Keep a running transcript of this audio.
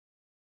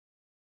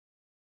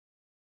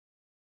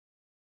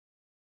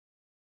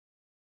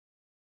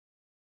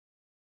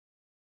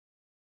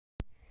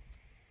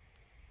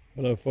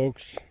Hello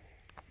folks,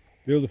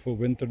 beautiful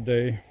winter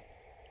day,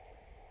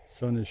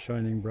 sun is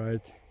shining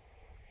bright,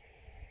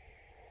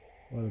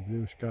 what a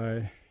blue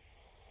sky,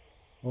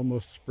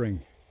 almost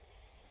spring.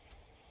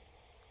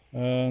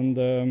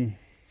 And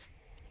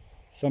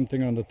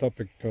something on the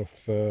topic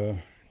of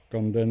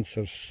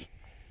condensers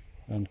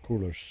and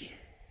coolers.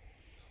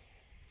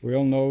 We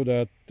all know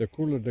that the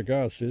cooler the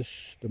gas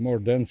is, the more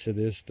dense it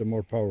is, the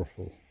more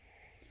powerful.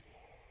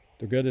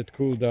 To get it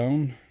cooled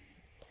down,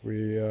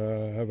 we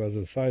have as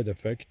a side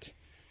effect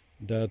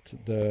that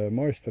the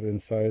moisture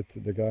inside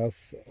the gas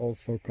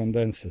also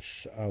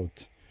condenses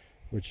out,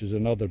 which is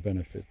another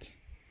benefit.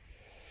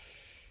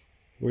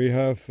 We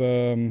have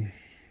in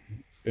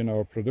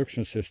our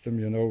production system,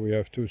 you know, we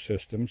have two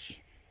systems.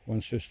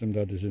 One system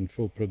that is in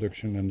full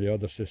production and the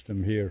other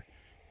system here,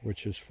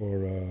 which is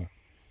for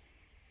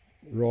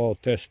raw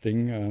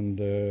testing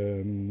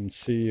and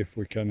see if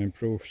we can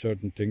improve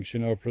certain things.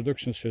 In our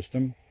production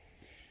system,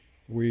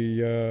 we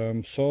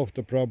solved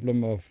the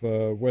problem of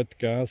wet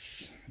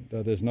gas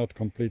that is not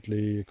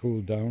completely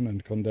cooled down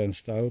and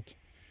condensed out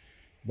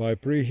by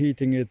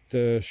preheating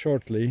it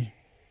shortly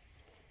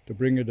to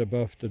bring it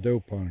above the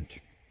dew point.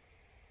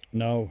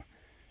 Now,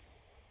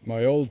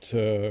 my old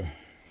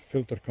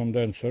filter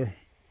condenser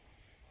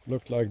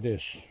looked like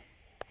this.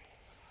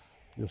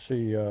 You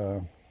see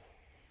on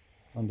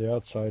the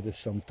outside is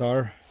some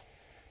tar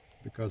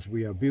because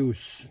we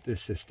abuse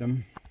this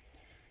system,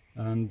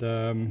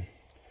 and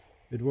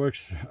it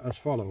works as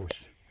follows.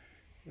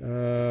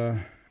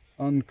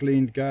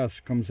 Uncleaned gas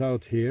comes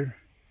out here.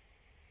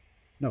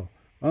 No,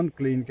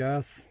 uncleaned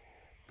gas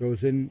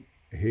goes in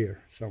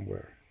here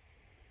somewhere.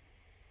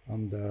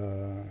 And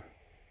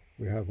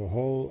we have a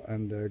hole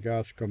and the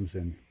gas comes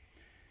in.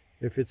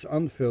 If it's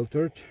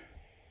unfiltered,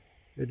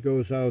 it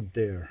goes out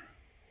there.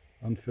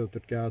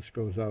 Unfiltered gas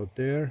goes out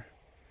there,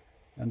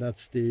 and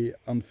that's the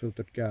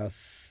unfiltered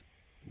gas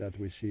that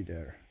we see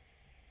there.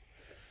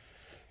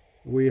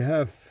 We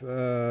have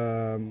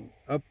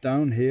up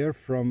down here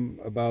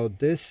from about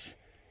this,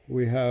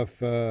 we have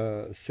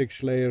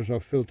 6 layers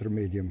of filter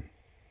medium.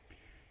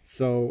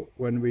 So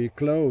when we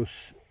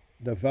close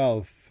the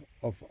valve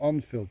of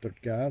unfiltered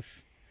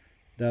gas,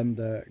 then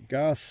the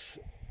gas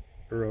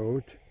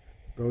road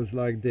goes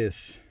like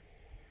this.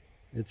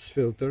 It's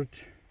filtered,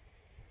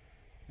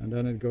 and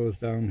then it goes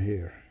down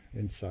here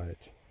inside.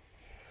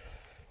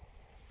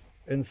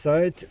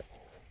 Inside,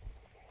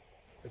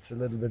 it's a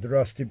little bit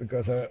rusty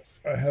because I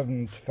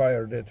haven't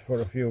fired it for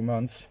a few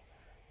months.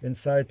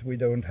 Inside we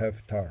don't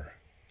have tar.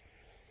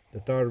 The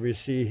tar we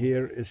see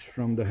here is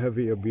from the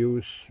heavy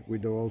abuse. We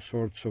do all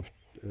sorts of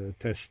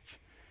tests.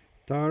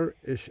 Tar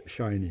is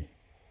shiny.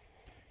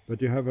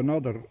 But you have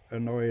another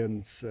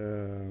annoyance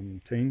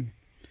thing,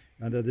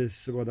 and that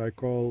is what I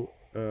call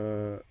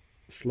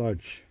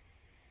sludge.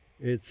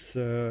 It's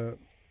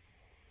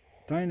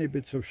tiny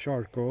bits of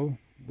charcoal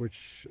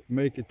which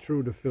make it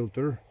through the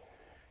filter,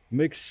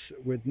 mix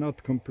with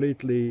not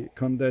completely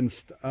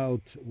condensed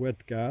out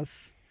wet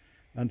gas,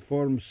 and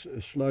forms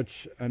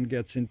sludge and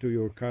gets into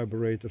your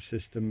carburetor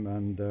system,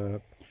 and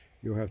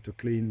you have to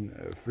clean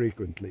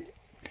frequently.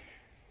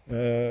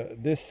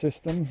 This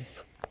system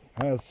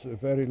has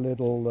very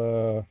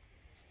little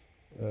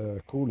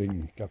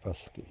cooling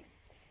capacity.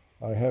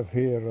 I have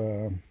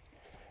here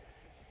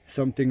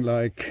something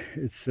like,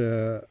 it's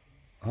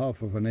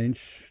half of an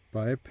inch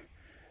pipe,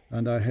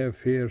 and I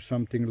have here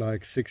something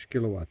like 6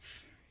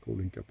 kilowatts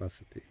cooling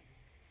capacity.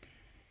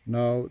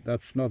 Now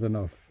that's not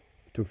enough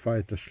to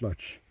fight the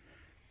sludge,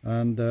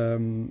 and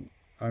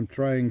I'm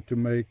trying to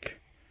make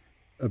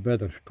a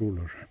better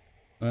cooler,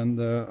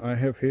 and I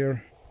have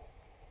here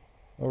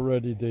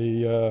already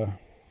the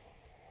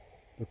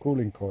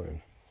cooling coil.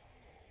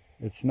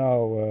 It's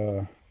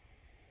now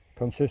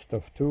consists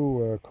of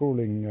 2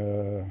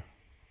 cooling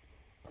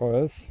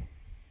coils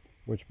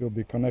which will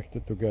be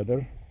connected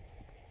together,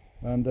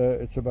 and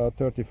it's about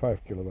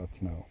 35 kilowatts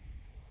now.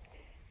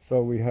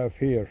 So we have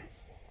here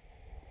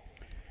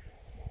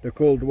the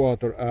cold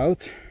water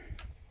out,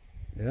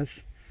 yes,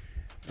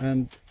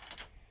 and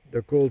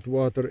the cold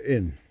water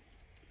in.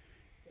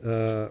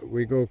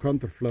 We go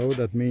counterflow.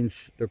 That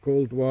means the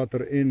cold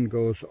water in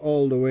goes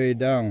all the way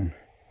down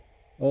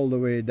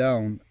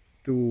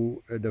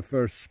to the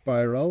first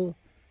spiral,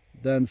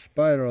 then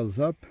spirals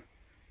up,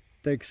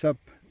 takes up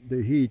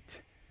the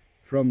heat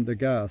from the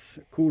gas,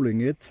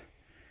 cooling it.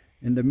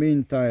 In the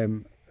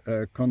meantime,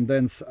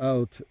 condense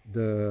out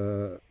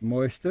the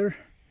moisture.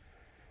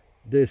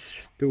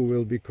 This two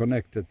will be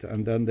connected,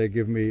 and then they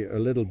give me a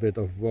little bit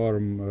of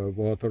warm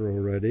water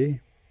already,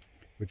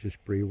 which is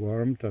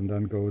pre-warmed, and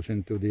then goes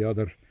into the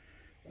other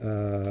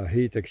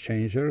heat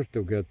exchanger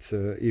to get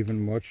even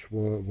much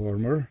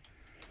warmer.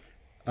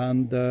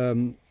 And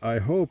I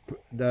hope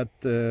that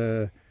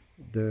the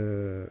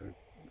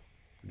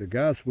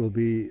gas will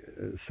be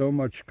so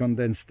much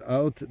condensed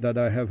out that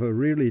I have a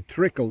really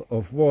trickle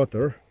of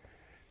water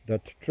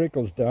that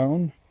trickles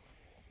down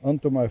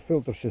onto my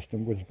filter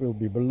system, which will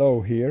be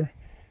below here,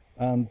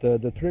 and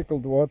the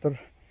trickled water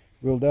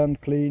will then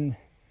clean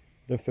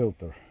the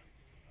filter.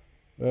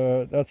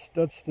 That's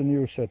the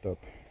new setup.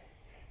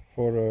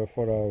 for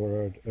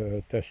our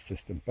test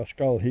system.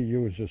 Pascal, he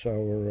uses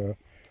our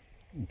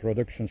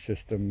production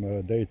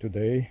system day to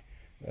day.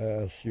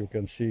 As you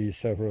can see,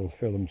 several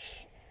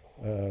films,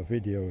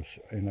 videos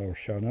in our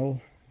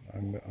channel.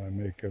 I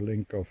make a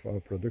link of our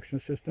production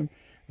system,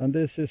 and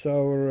this is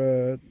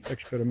our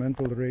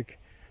experimental rig,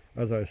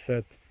 as I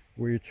said,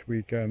 which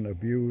we can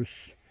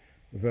abuse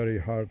very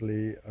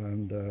hardly,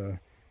 and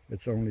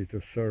it's only to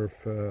serve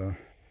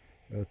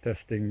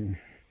testing,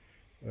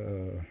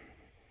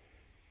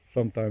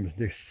 sometimes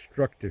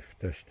destructive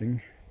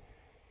testing,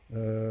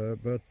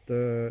 but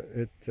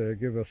it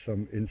gives us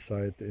some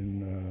insight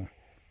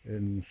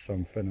in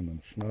some phenomena.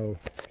 Now,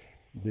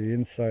 the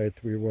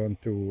insight we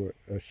want to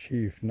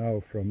achieve now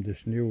from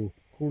this new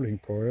cooling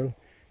coil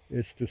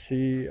is to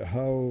see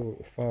how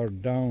far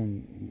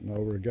down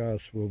our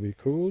gas will be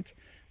cooled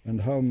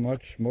and how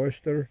much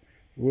moisture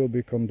will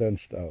be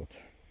condensed out.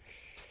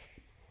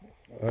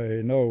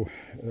 I know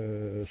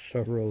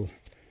several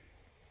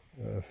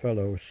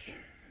fellows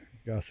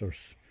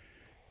gassers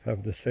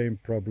have the same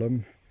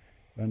problem,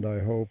 and I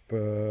hope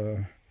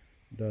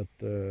that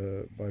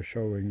by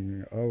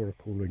showing our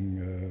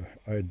cooling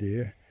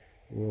idea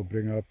will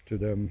bring up to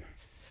them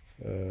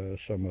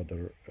some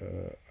other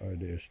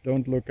ideas.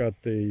 Don't look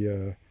at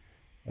the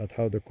at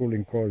how the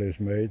cooling coil is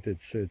made.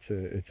 It's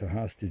a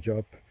hasty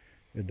job.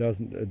 It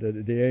doesn't.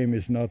 The aim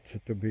is not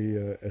to be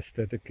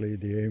aesthetically.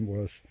 The aim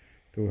was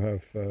to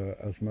have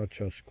as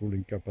much as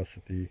cooling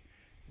capacity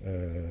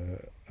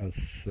as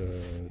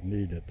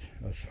needed,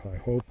 as I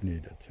hope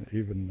needed,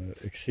 even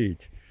exceed.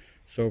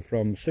 So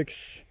from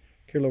 6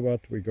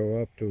 kilowatt we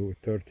go up to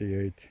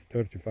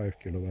 35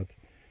 kilowatt.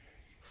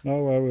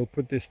 Now I will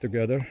put this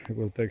together. It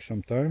will take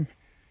some time,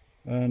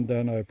 and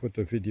then I put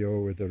a video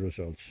with the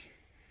results.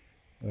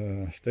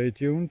 Stay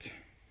tuned,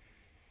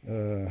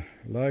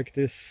 like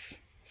this,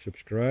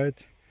 subscribe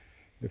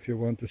if you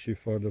want to see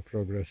further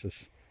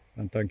progresses,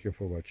 and thank you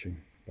for watching.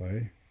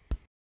 Bye.